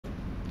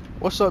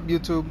What's up,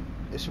 YouTube?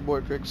 It's your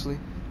boy Crixley.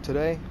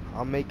 Today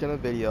I'm making a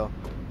video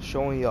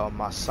showing y'all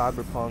my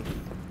Cyberpunk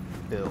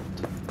build.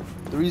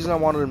 The reason I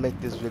wanted to make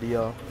this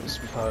video is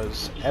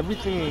because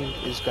everything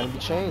is going to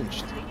be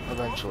changed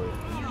eventually.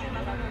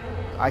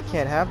 I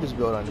can't have this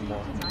build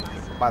anymore.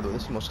 By the way,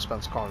 this is the most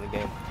expensive car in the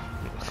game.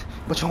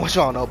 What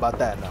y'all know about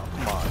that now?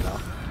 Come on now.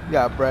 You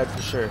got bread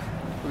for sure.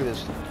 Look at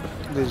this.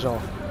 Look at this, y'all.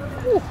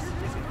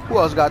 Who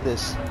else got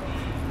this?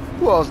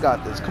 Who else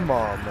got this? Come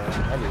on,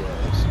 man. Anyways.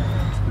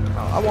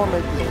 I want to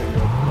make this video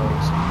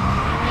because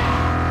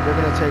they're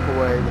going to take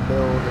away the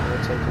build, they're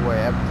going to take away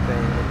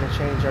everything, they're going to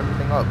change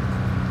everything up.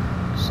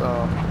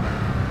 So,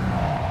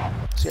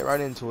 let's get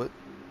right into it.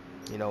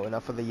 You know,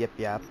 enough of the yip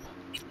yap.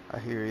 I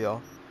hear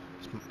y'all.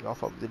 Y'all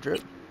fuck with the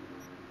drip?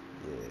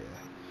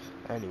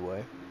 Yeah.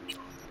 Anyway,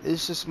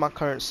 this is my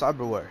current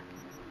cyberware.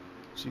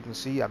 So you can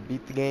see I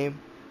beat the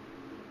game.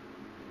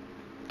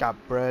 Got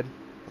bread,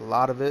 a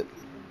lot of it.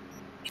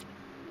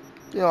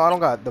 You know, I don't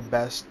got the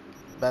best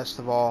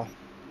of all.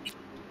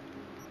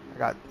 I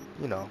got,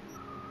 you know,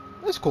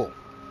 it's cool.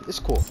 It's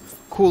cool.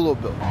 Cool little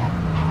build.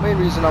 Main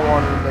reason I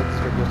wanted to make this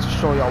video is to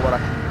show y'all what I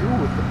can do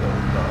with the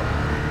build, though.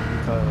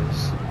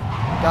 Because,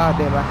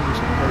 goddamn, I can do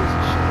some crazy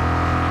shit.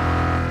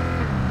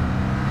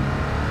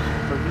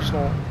 So, just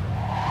gonna...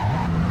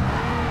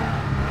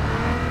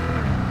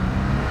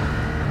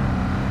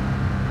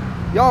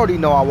 You already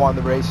know I won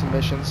the racing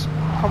missions.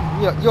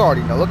 You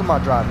already know. Look at my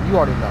driving. You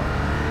already know.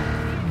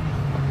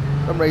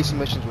 Them racing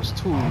missions was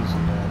too easy,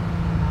 man.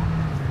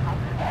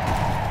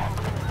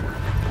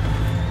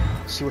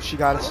 See what she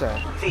gotta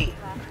say. V,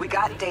 we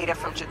got data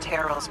from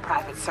Jotaro's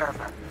private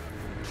server.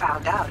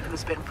 Found out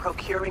who's been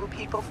procuring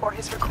people for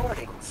his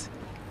recordings.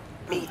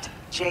 Meet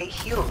Jay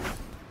Hume,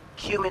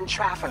 human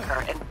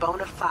trafficker and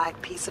bona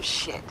fide piece of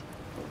shit.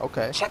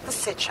 Okay. Check the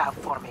sitch out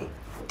for me.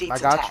 Deets I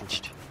got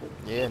attached.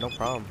 you. Yeah, no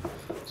problem.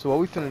 So what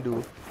we finna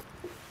do?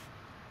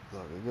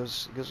 Look, it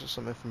gives us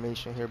some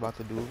information here about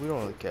the dude. We don't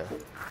really care.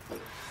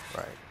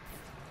 Right.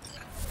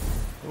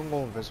 We're gonna go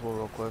invisible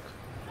real quick.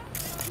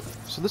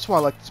 So this is why I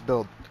like this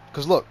build.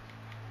 Cause look,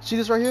 see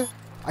this right here?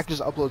 I can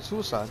just upload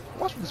suicide.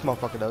 Watch what this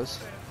motherfucker does.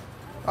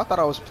 I thought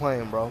I was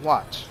playing, bro.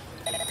 Watch.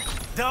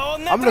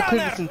 I'm gonna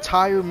clear this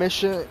entire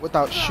mission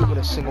without shooting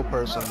a single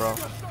person, bro.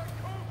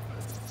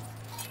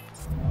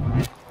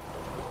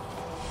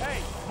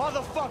 Hey,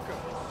 motherfucker!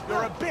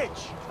 You're a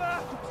bitch!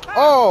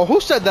 Oh, who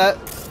said that?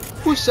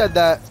 Who said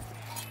that?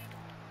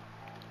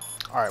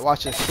 Alright,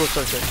 watch this. Short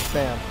circuit.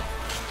 Bam.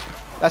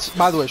 That's,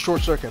 by the way,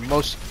 short circuit.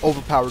 Most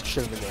overpowered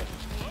shit in the game.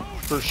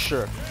 For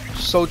sure.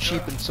 So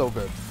cheap and so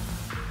good.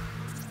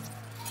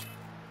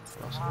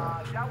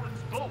 That was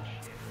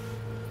bullshit.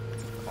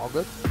 All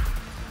good?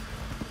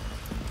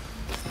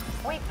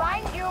 We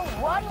find you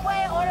one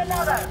way or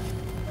another.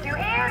 You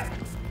hear?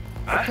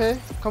 Okay,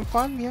 come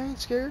find me. I ain't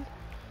scared.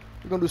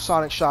 We're gonna do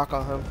sonic shock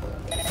on him.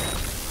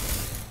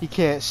 He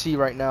can't see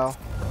right now.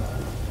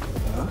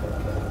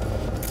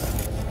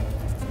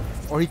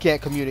 Or he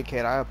can't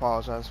communicate. I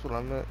apologize. That's what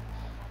I meant.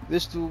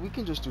 This dude, we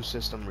can just do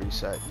system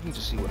reset. You can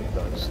just see what he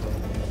does.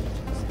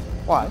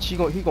 Watch, he's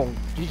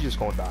just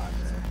gonna die.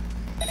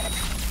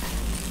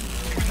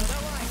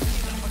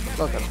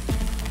 Look at him.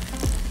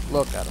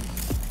 Look at him.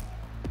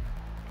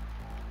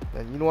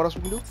 And you know what else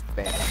we can do?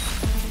 Bam.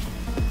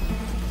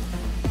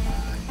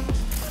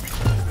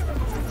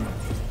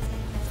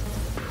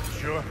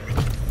 Sure.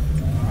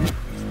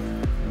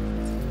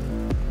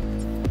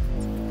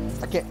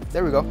 I can't.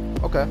 There we go.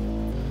 Okay.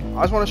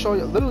 I just want to show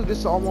you. Literally, this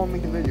is all I want to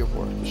make the video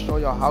for. To show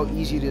y'all how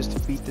easy it is to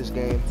beat this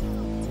game.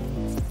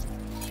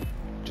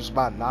 Just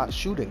by not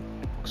shooting.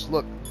 Because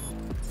look,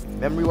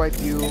 memory wipe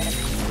you.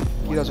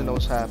 He doesn't know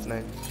what's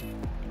happening.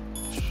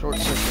 Short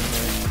circuit,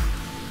 man.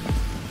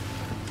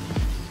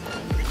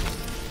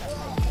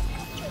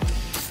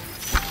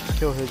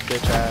 Kill his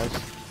bitch ass.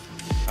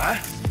 Huh?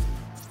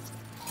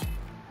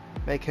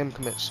 Make him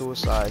commit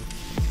suicide.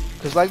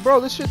 Cause like, bro,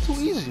 this shit too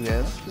easy,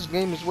 man. This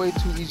game is way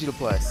too easy to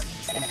play.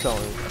 I'm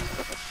telling you.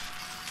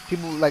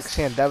 People like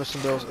saying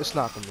Davison builds. It's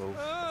not the move.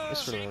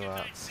 It's really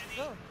not.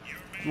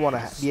 You want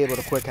to be able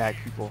to quick hack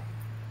people.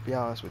 Be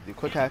honest with you,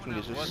 quick hacking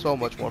is just so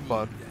much more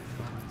fun.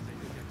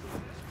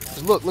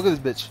 Just look at this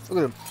bitch. Look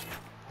at him.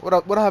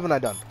 What haven't I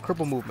done?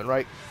 Cripple movement,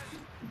 right?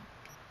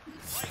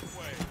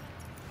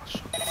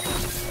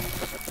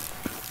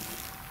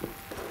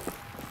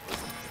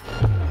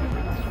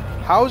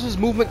 How is his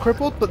movement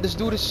crippled? But this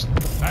dude is.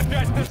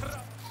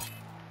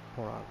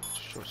 Hold on.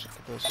 Short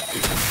circuit this.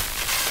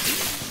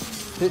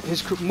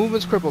 His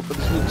movement's crippled, but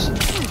this dude's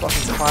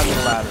fucking climbing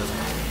the ladder.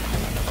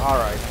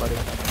 Alright, buddy.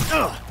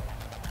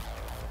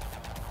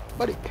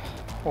 Buddy,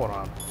 hold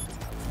on.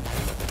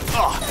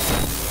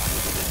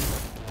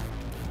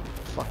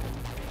 Fucking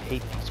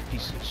hate these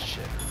pieces of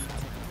shit.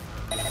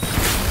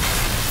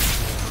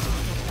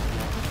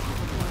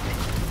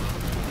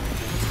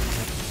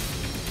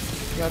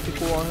 You got to be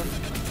cool on him?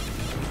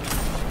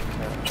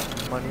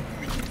 Okay, money.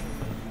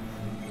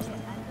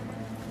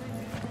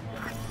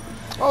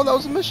 Oh, that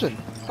was a mission.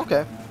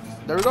 Okay,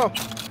 there we go.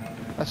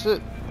 That's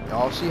it.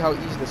 Y'all see how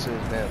easy this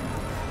is, man.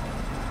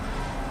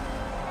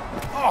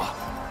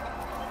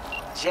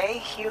 Jay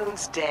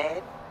Hume's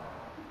dead?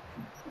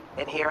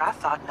 And here I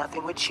thought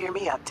nothing would cheer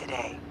me up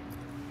today.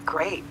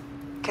 Great.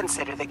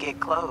 Consider the gig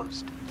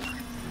closed.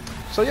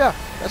 So yeah,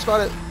 that's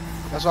about it.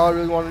 That's all I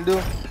really want to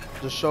do.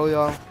 Just show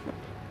y'all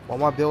what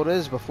my build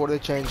is before they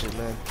change it,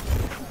 man.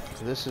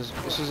 This is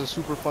a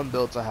super fun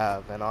build to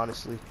have, and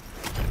honestly,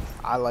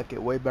 I like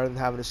it way better than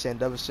having a San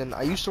Deviston.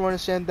 I used to run a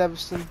San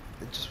Deviston.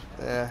 It just,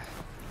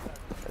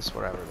 it's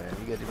whatever, man.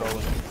 You get to go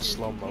in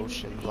slow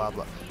motion, blah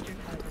blah.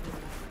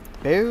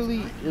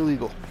 Barely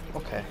illegal.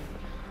 Okay.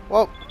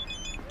 Well,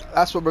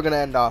 that's what we're gonna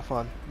end off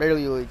on.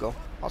 Barely illegal.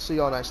 I'll see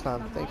y'all next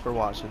time. Thanks for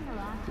watching.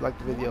 If you liked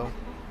the video,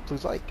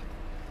 please like,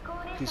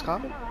 please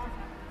comment,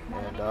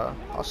 and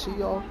I'll see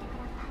y'all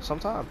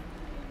sometime.